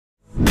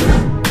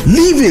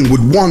Living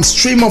with one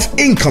stream of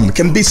income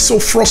can be so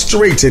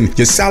frustrating.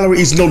 Your salary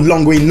is no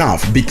longer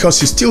enough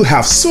because you still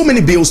have so many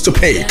bills to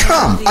pay.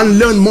 Come and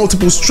learn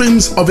multiple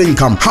streams of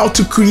income, how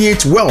to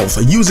create wealth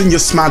using your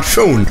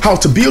smartphone, how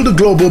to build a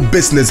global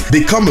business,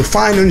 become a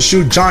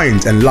financial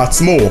giant, and lots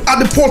more. At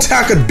the Port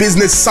Harcourt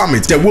Business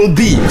Summit, there will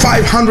be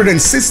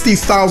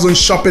 560,000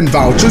 shopping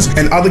vouchers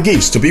and other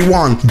gifts to be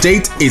won.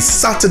 Date is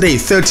Saturday,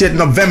 30th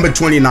November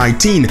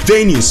 2019.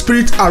 Venue,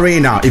 Spirit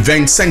Arena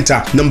Event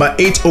Center, number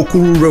 8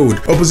 Okuru Road,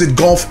 opposite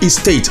Golf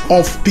Estate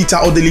off Peter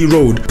Odili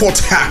Road, Port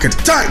Harcourt.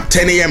 Time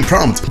 10 a.m.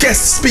 prompt.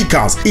 Guest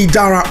speakers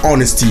Idara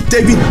Honesty,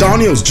 David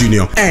Daniels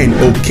Jr. and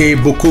OK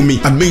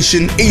Bokumi.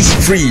 Admission is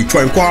free.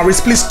 For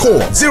inquiries, please call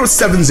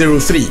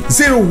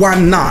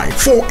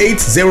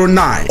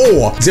 0703-019-4809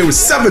 or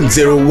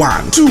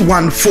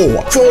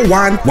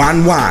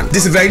 0701-214-4111.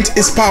 This event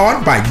is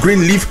powered by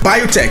GreenLeaf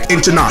Biotech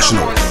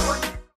International.